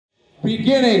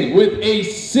beginning with a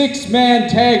 6-man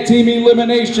tag team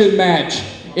elimination match.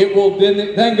 It will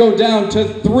then go down to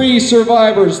 3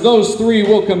 survivors. Those 3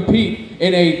 will compete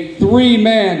in a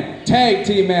 3-man tag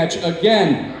team match.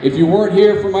 Again, if you weren't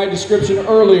here for my description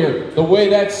earlier, the way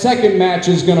that second match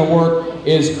is going to work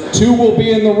is 2 will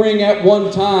be in the ring at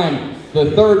one time. The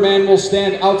 3rd man will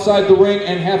stand outside the ring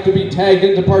and have to be tagged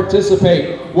in to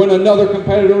participate. When another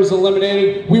competitor is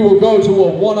eliminated, we will go to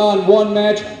a one-on-one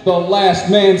match. The last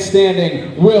man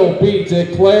standing will be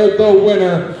declared the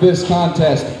winner. This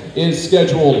contest is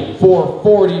scheduled for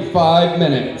 45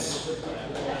 minutes.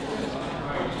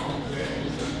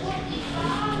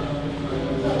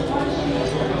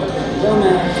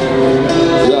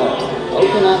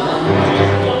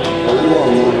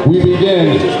 We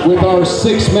begin with our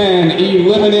 6-man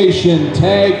elimination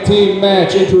tag team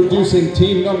match. Introducing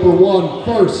team number 1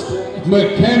 first,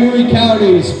 McHenry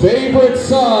County's favorite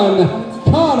son,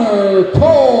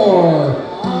 Corr.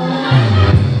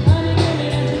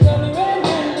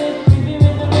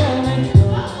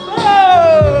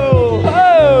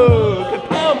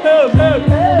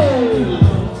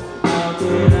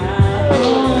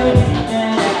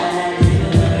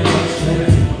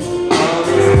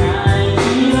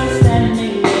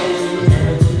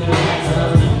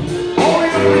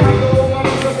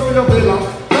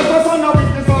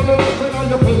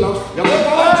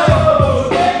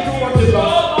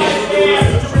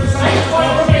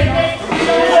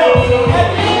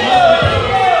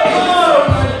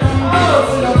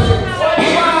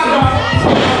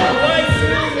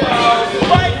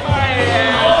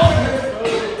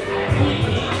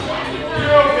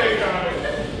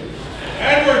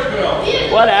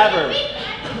 Whatever.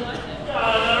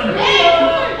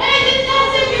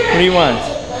 What do you want?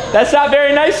 That's not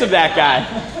very nice of that guy.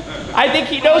 I think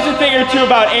he knows a thing or two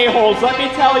about a-holes, let me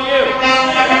tell you.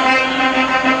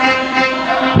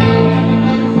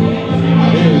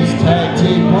 His tag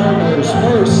team partners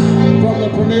first from the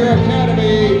Premier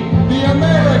Academy, the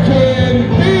American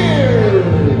Beard.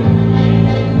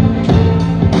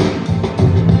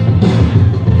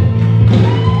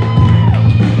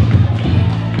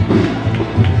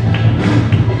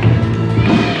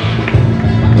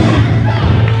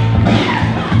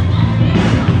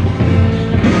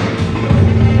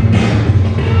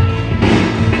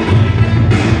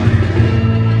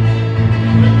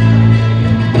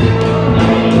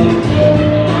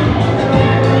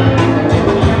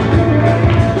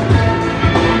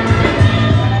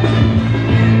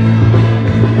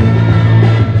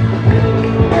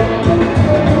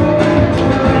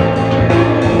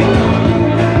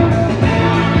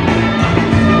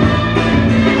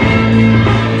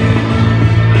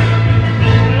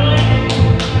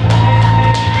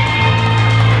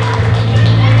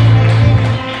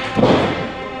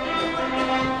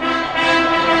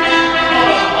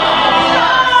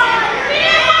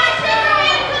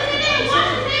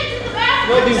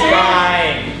 We'll do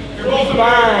fine. We'll be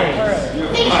fine.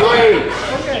 Great.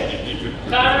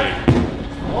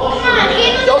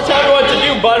 Don't tell me what to do,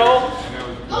 butthole.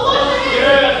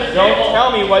 Don't tell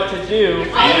me what to do,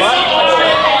 butthole.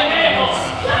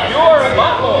 You're a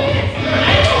butthole.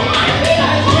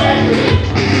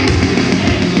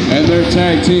 And their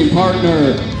tag team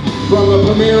partner from the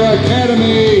Premier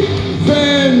Academy,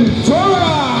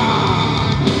 Ventura.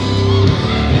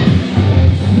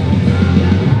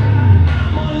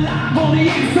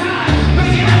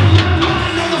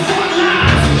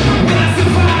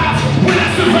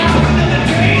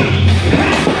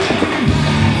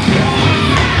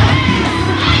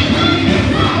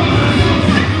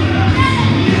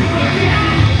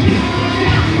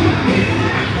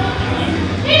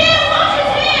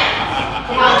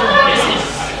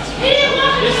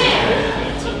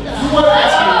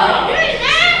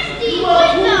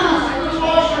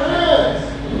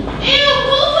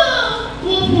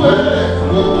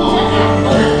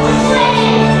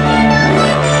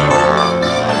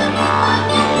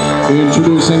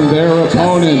 Introducing their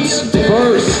opponents.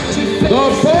 First, the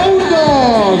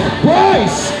Bulldog,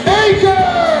 Bryce Akers.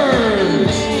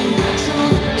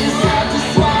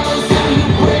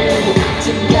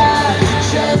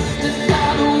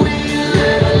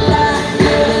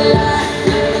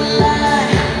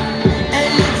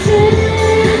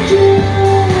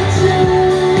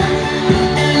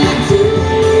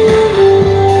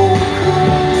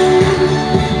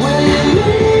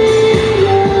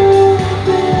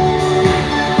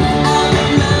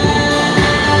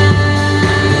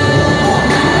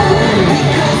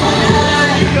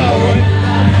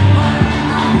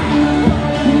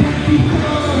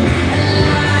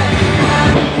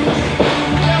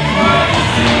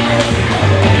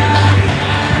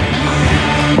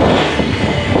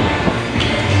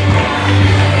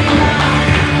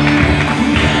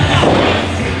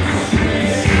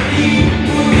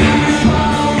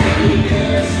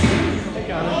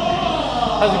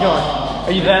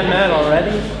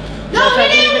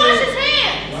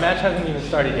 hasn't even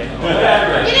started yet. He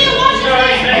didn't wash his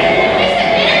hands.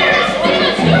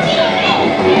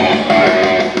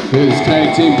 His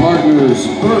tag team partners,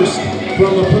 first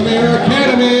from the Premier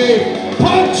Academy,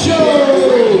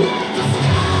 Pancho!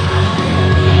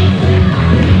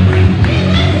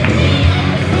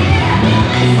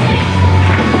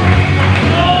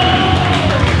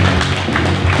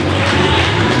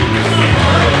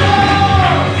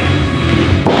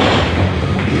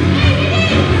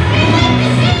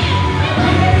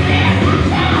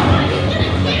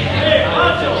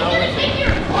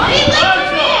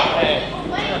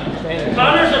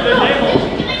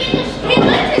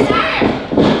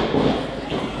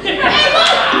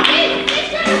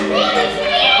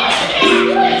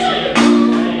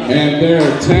 And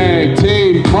their tag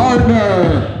team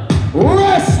partner,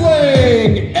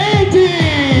 Wrestling Andy!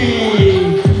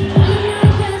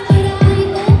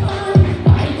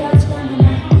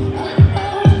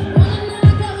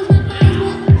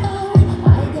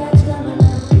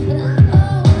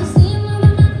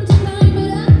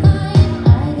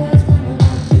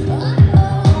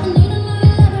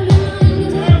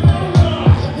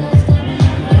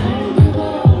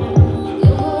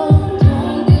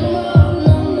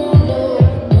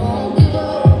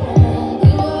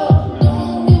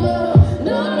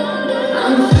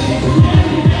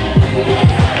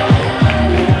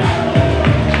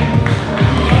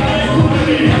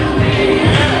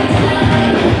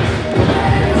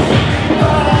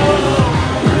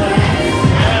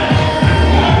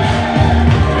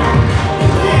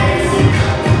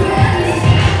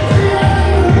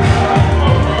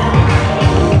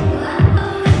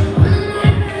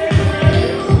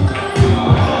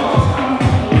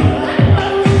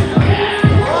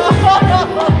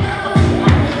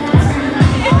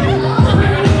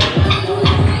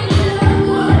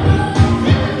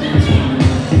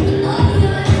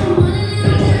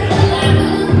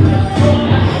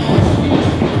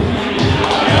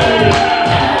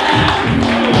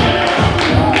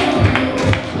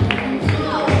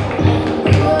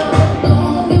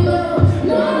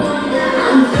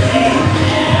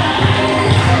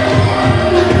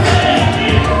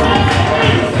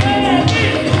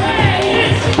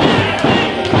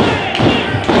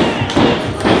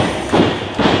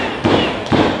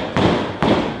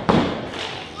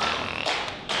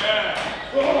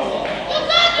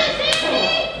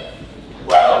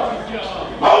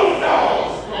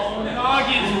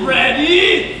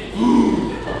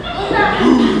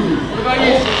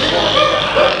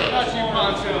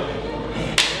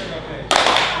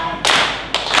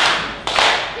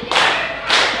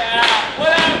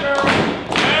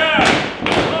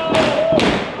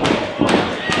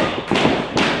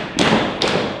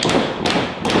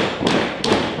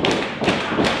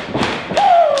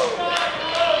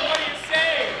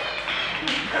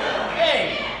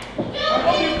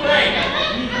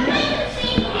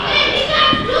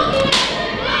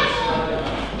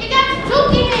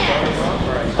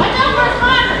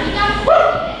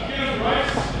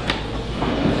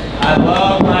 I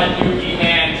love my dookie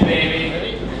hands,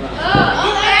 baby.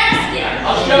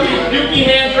 I'll shove your dookie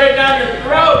hands right down your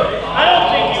throat. I don't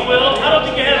think you will. I don't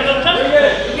think you have enough time. You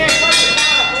can't touch it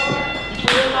now. You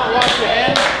will not wash your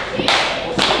hands.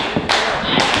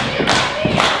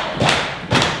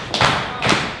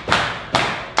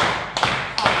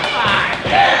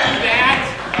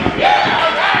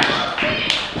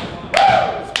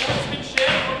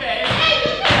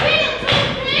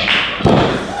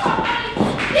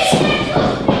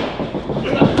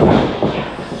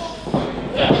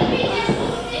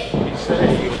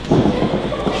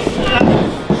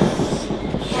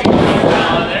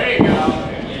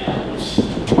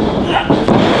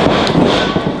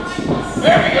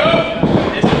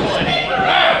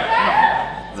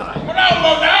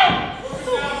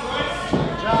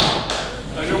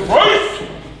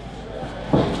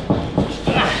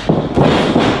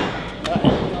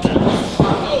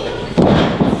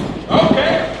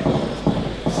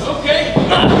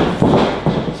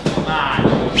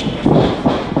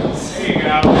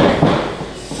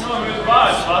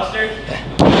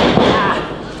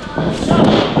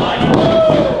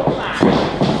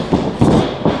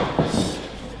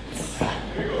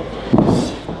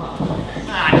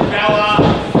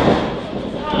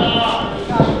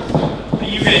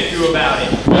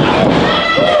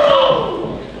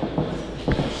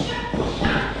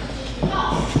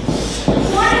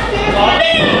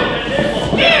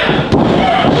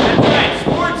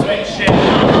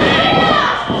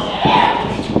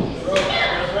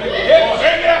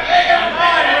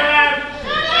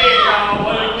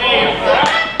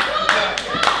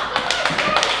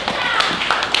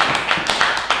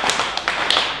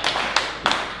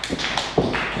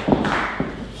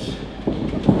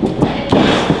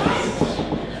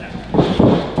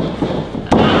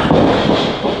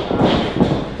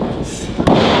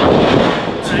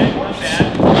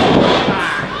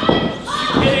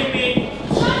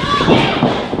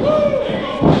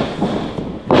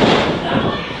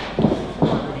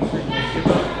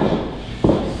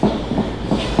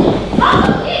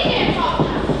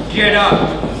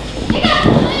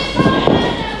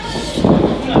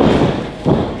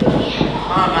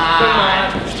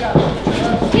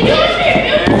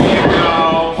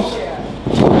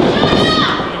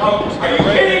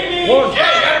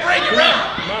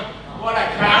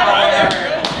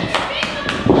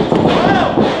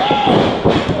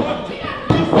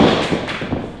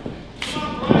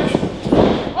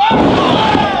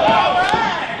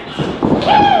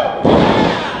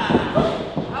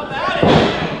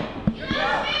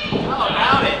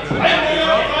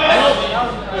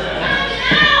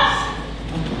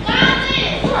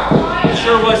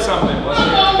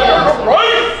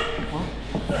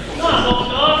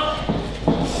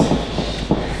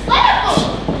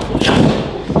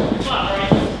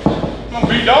 Come on,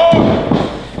 big dog.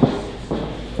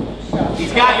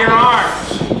 He's got your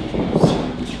arms.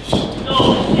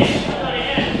 No, yeah, somebody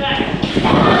has back.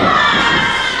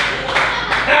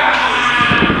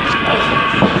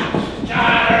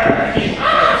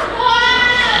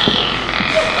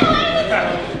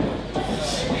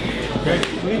 Okay,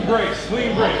 clean break,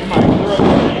 clean break. Come on,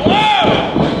 whoa!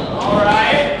 All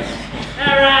right.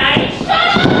 All right.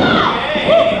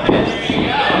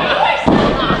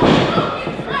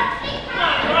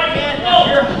 Okay, there you go.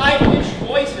 Your high-pitched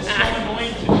voice is so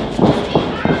annoying to me.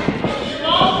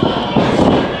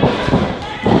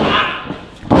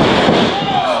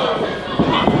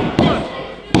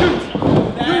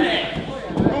 That it.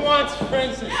 Who wants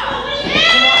Francis? Come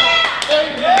on. There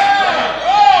you go.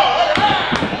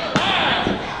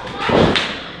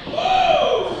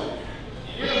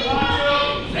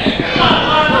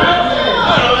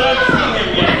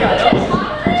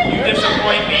 You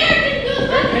disappoint me.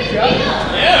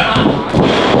 Yeah.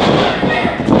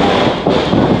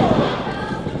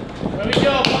 There we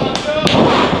go, Pancho.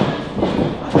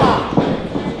 Come on.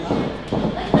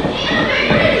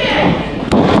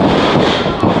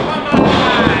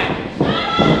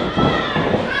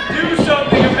 Do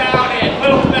something about it,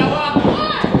 little fella.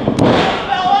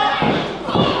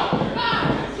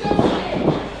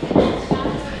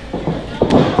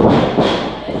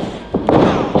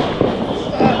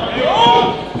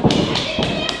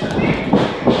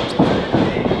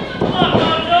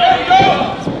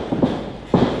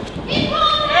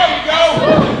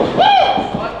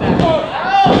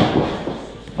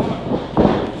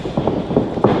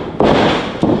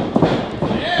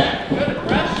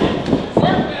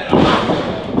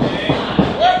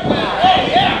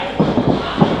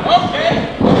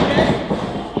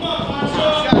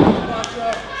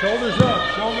 Shoulders up,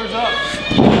 shoulders up.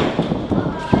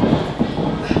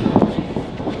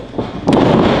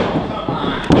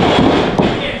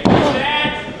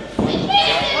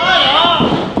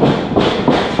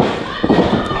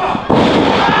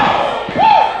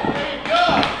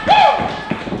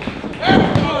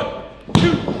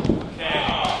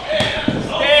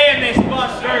 Stay in this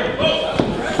buster.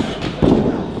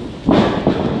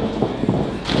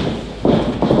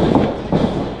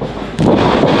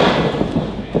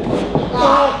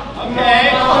 Okay,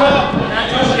 not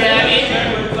too shabby.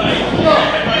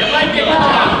 You might get the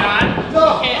job done.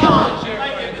 Okay, you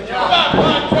might get the job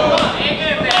done. Hang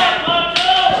in there.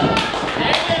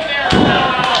 Hang in there,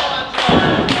 fella.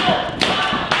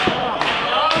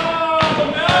 Oh,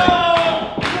 no.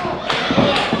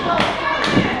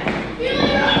 Keep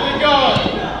it going.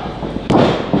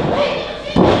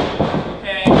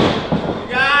 Okay, you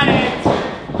got it.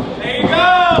 There you go.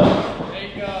 There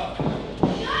you go.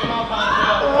 Come on,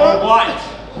 Pancho. Or what?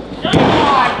 Oh,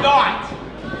 I thought.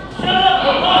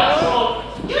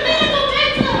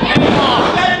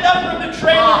 Is that enough from the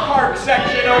trailer park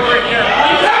section over here?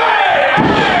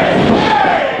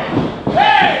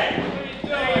 Hey!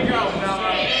 There you go, fella.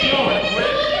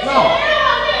 No.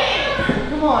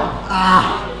 Come on.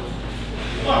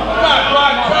 Come on,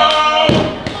 Pancho!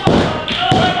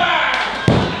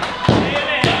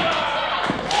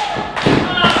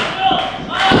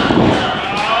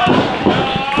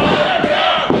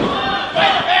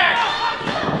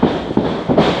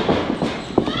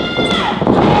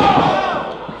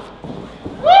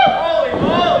 Holy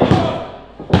moly!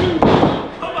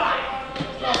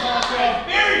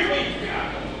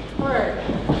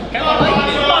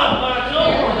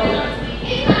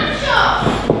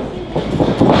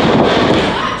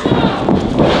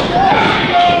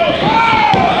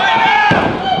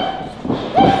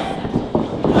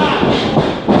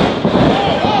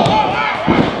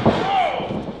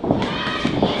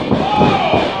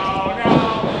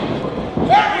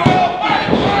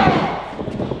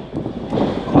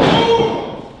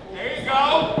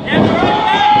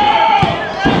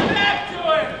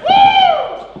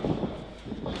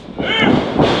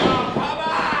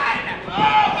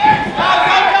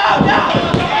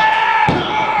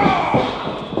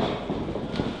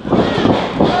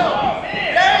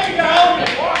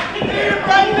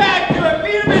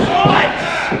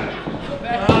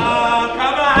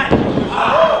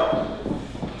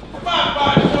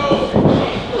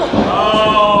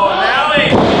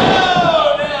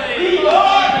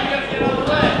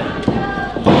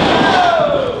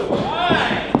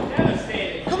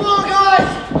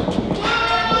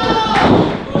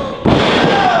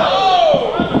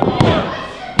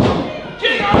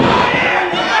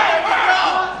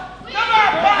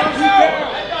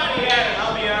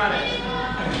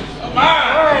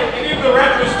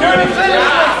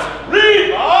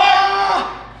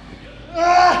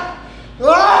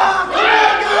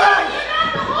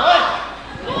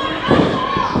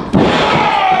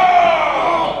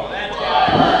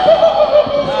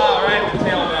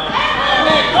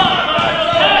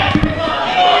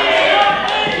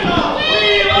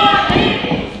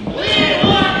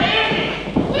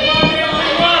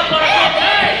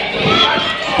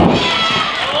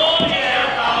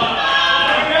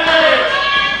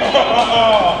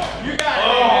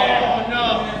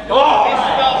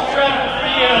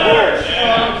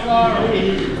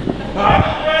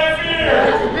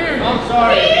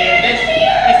 sorry, dude.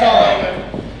 It's all over.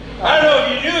 I don't know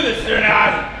if you knew this or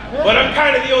not, but I'm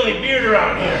kind of the only beard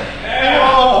around here.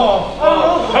 Oh,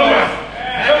 Come on.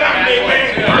 Come on, big man.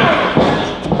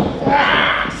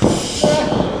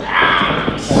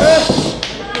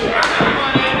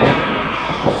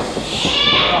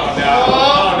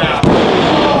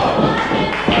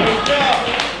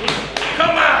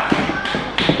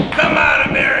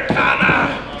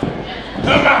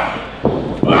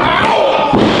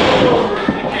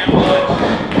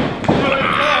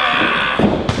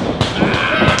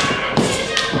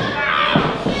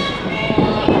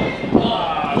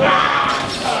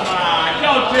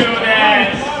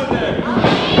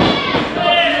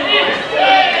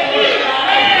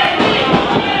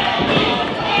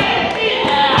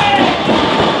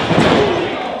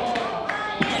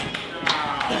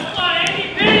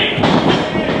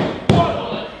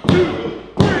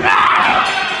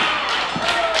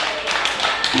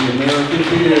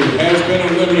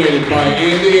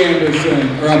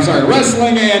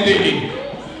 Wrestling Andy.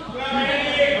 Come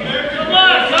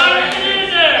on, Connor, get in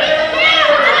there.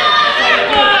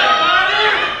 Come on,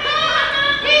 Connor.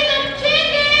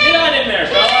 Get on in there,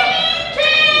 fella.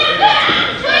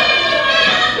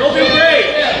 You'll do great.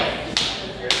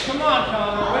 Come on,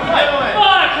 Connor. What are you doing? Come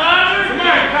on, Connor. Come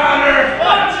on, Connor.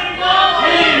 Watch it go.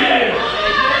 Get in there.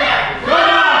 Come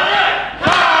on.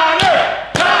 Connor.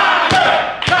 Connor.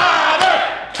 Connor.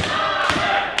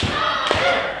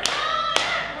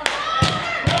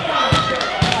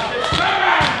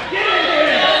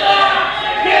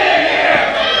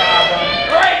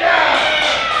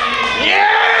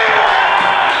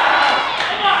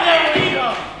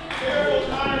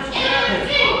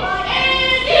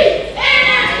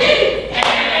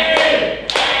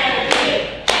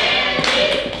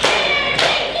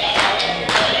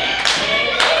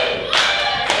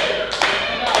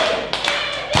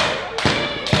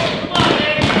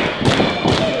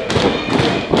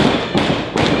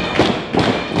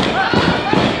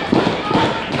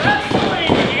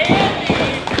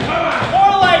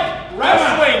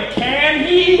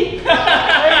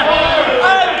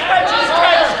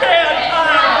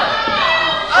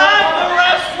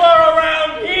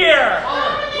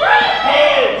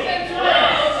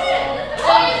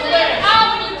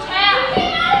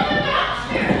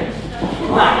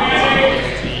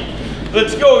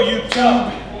 Let's go,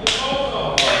 YouTube.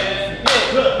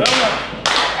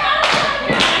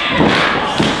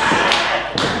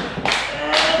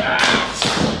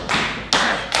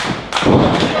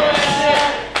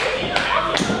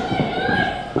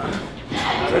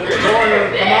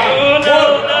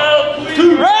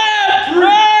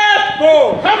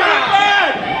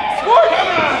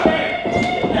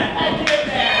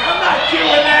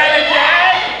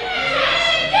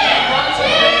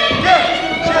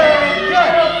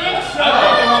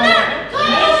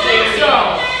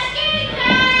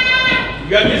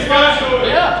 Got this guy?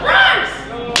 Yeah. Bryce!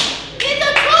 Get the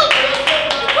boot!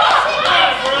 Get up,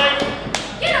 Bryce!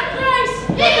 Get up, Bryce!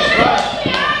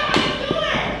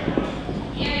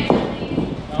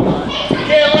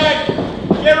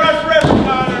 Can't run forever,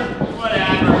 Connor.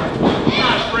 Whatever. I'm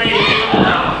not afraid of you.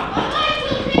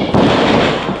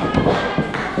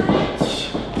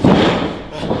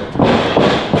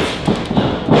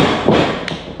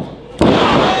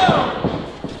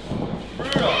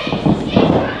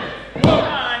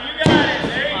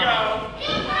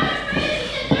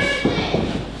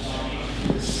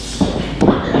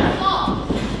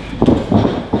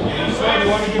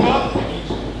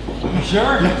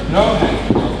 Sure? No.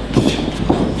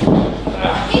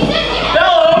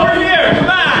 Bella, over here. Come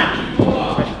on.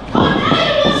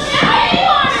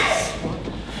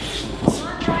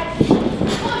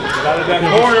 Get out of that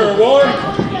corner, Ward.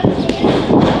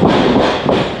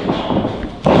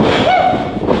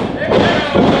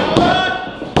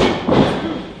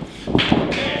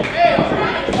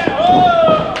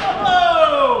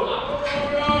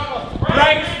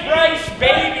 Bryce,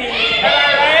 baby.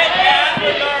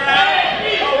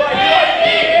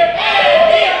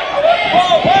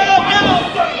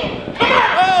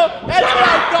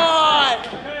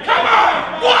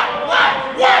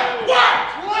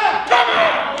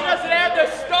 He doesn't have the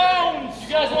stones.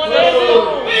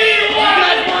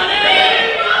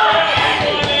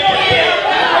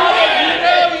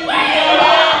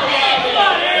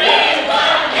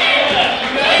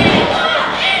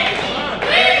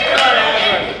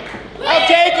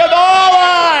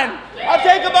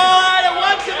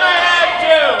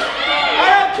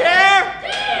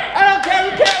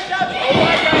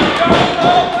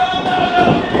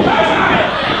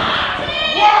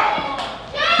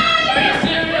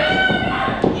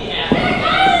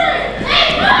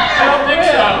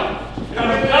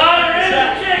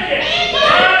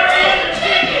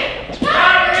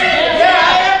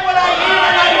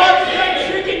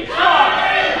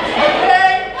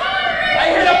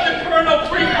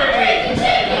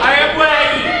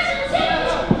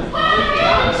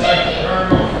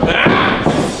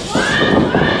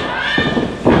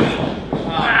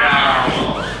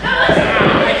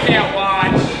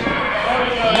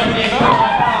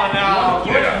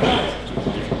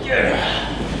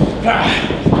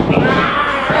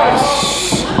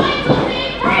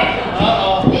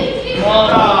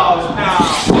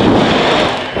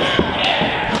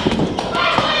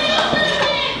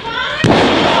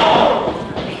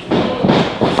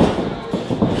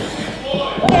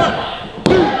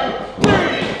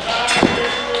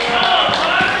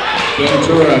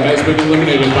 Ventura has been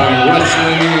eliminated by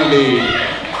Wrestling Andy.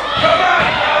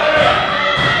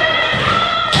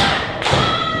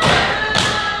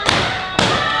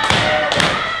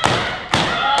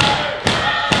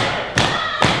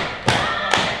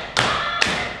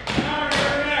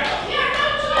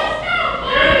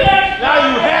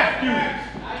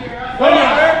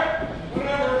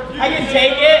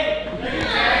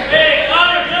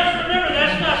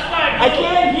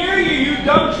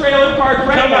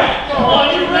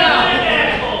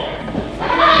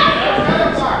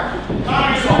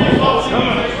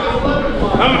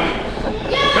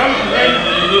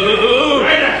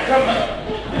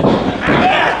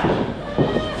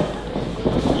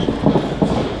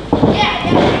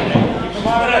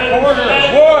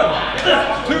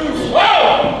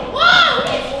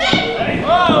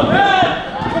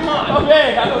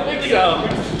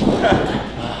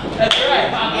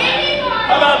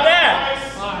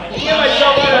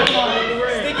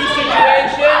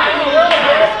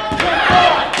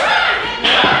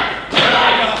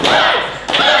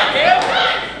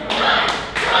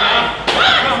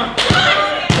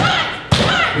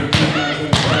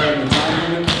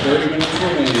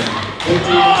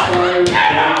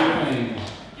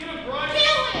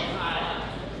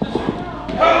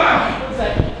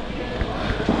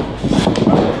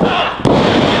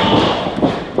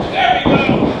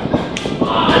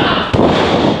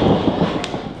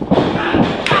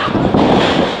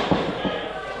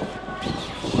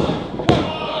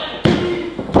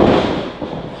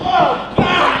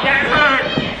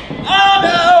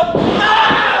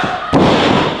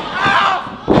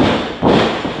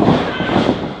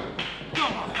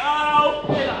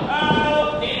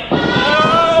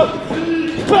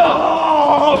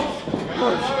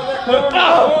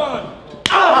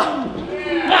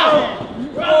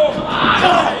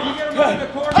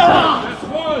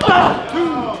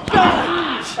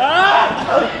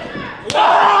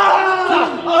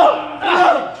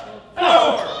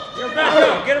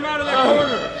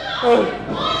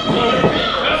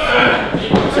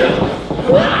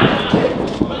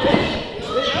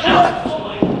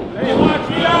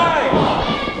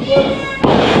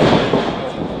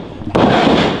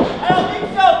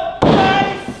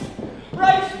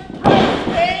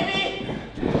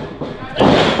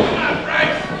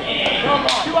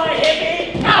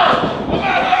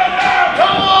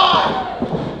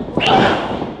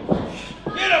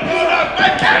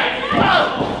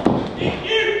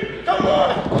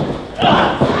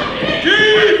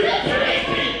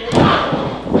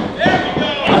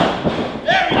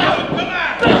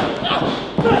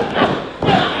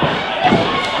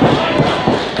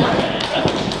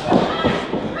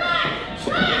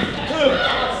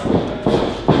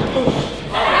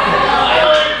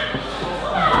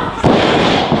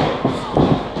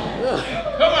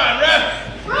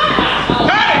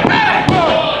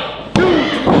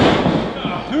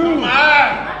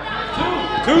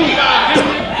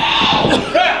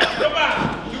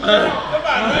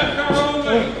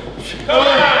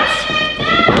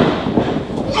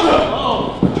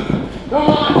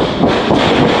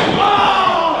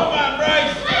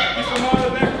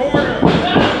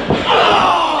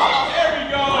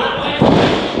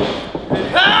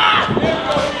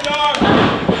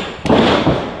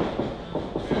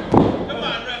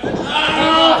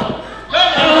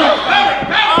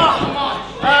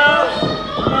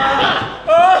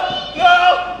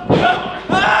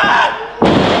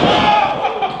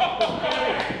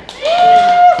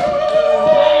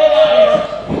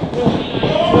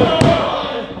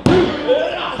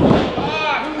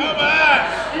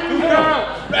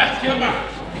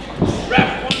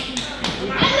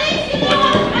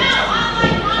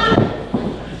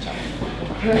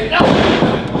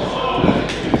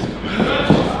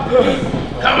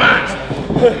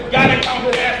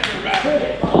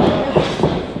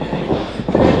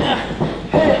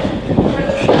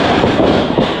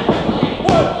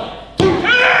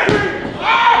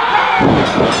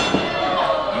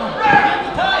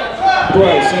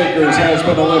 Bryce Akers has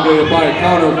been eliminated by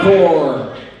counter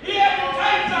Corr. He had the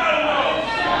tights on him though.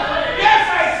 Yes,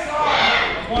 I saw it.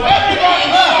 Everybody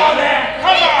saw that.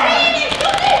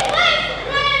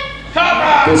 Come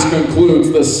on. This concludes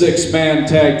the 6-man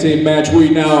tag team match. We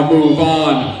now move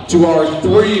on to our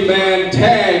 3-man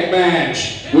tag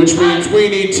match. which means we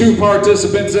need 2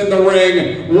 participants in the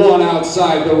ring, 1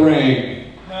 outside the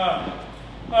ring.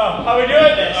 How we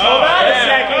doing this? Hold on a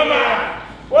second. Come on.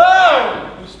 Whoa!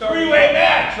 Three-way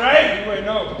match, right? Three-way,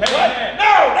 no. What? No, what?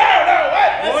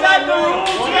 That's not the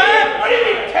rules, man. What do you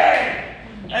mean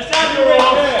 10? That's not the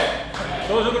rules.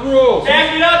 Those are the rules.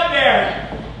 Back it up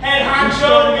there. Head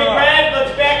honcho, big red,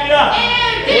 let's back it up.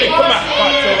 Wait, come on,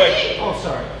 Pancho. Oh,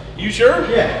 sorry. You sure?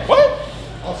 Yeah. What?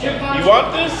 You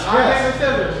want this? Rock, paper,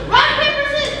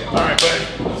 scissors. All right, buddy.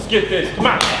 Let's get this. Come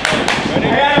on. Ready?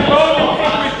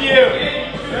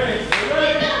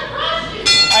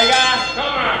 I got a bone to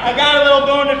pick with you. I got a little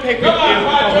bone to pick with you.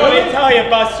 Let me tell you,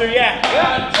 Buster. Yeah.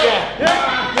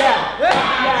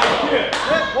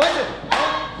 What's it?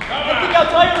 I think I'll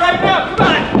tell you right now. Come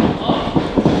on.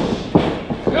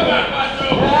 Come on,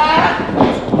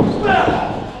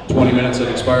 Buster. 20 minutes had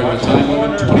expired by time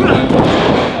limit. 29.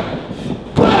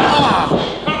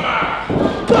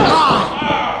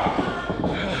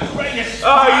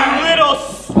 Oh, you little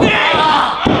snake!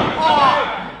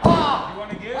 You want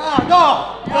to get it?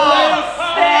 No! You little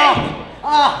snake!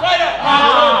 Fight up!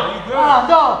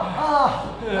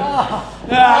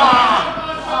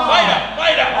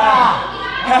 Fight up!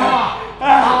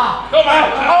 Come on!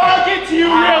 Oh, I'll get to you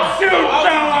real soon,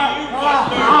 fella!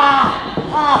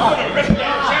 I'm gonna rip your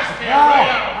chest hair right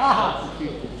out!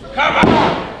 Come on!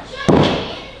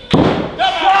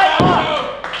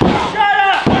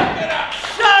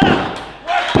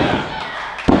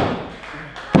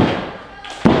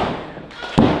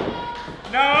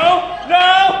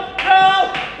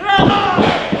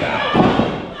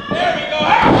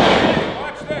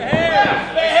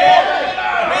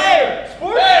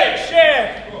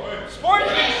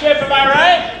 Am I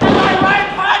right? Am I right,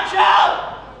 Pancho?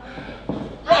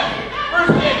 Right.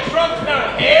 First get drunk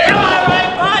down here. Am I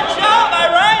right, Pancho? Am I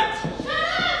right?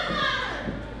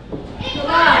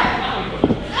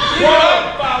 You don't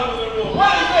follow the rules.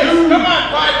 What is this? Come on,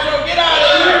 Pancho, get out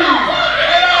of there.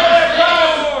 Get out of there,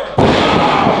 Pancho.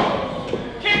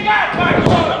 Kick out, Pancho.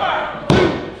 Come on.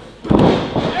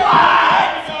 Come on,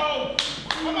 Pancho.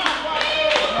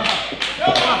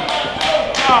 Come on, Pancho.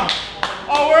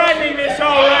 Oh, we're ending this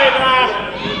all right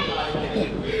now.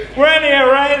 We're ending it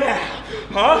right now.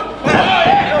 Huh? Oh,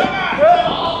 yeah, come on.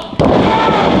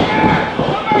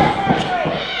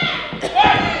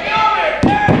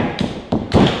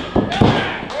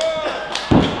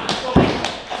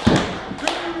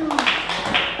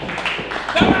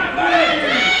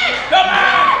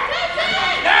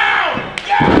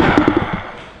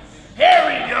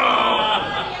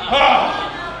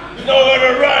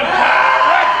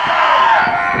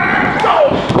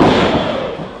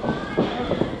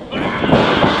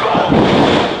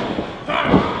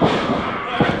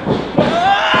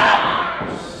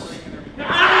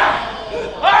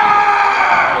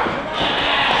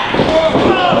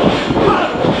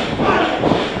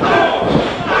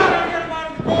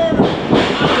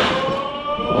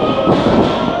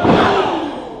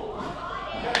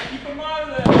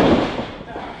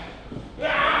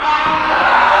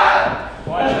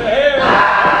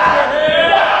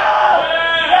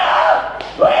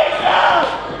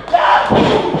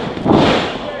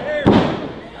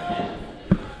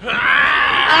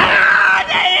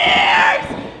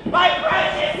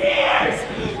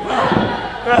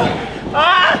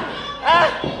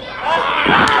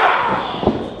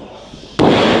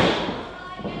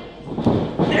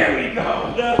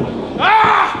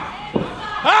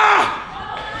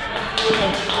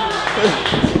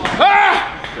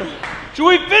 Should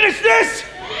we finish this?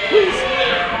 Please.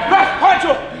 Ref,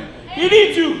 Pancho, you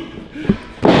need to.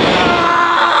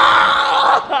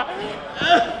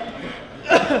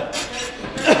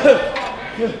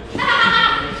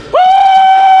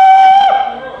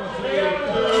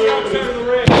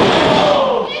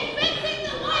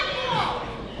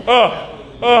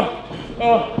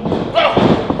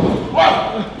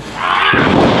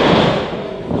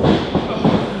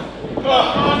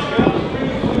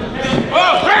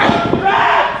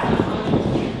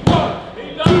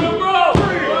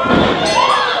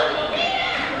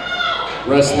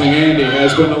 Wrestling Andy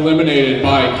has been eliminated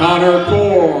by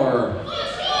Corr.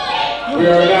 We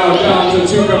are now down to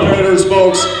 2 competitors,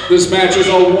 folks. This match is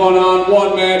a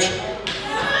one-on-one match.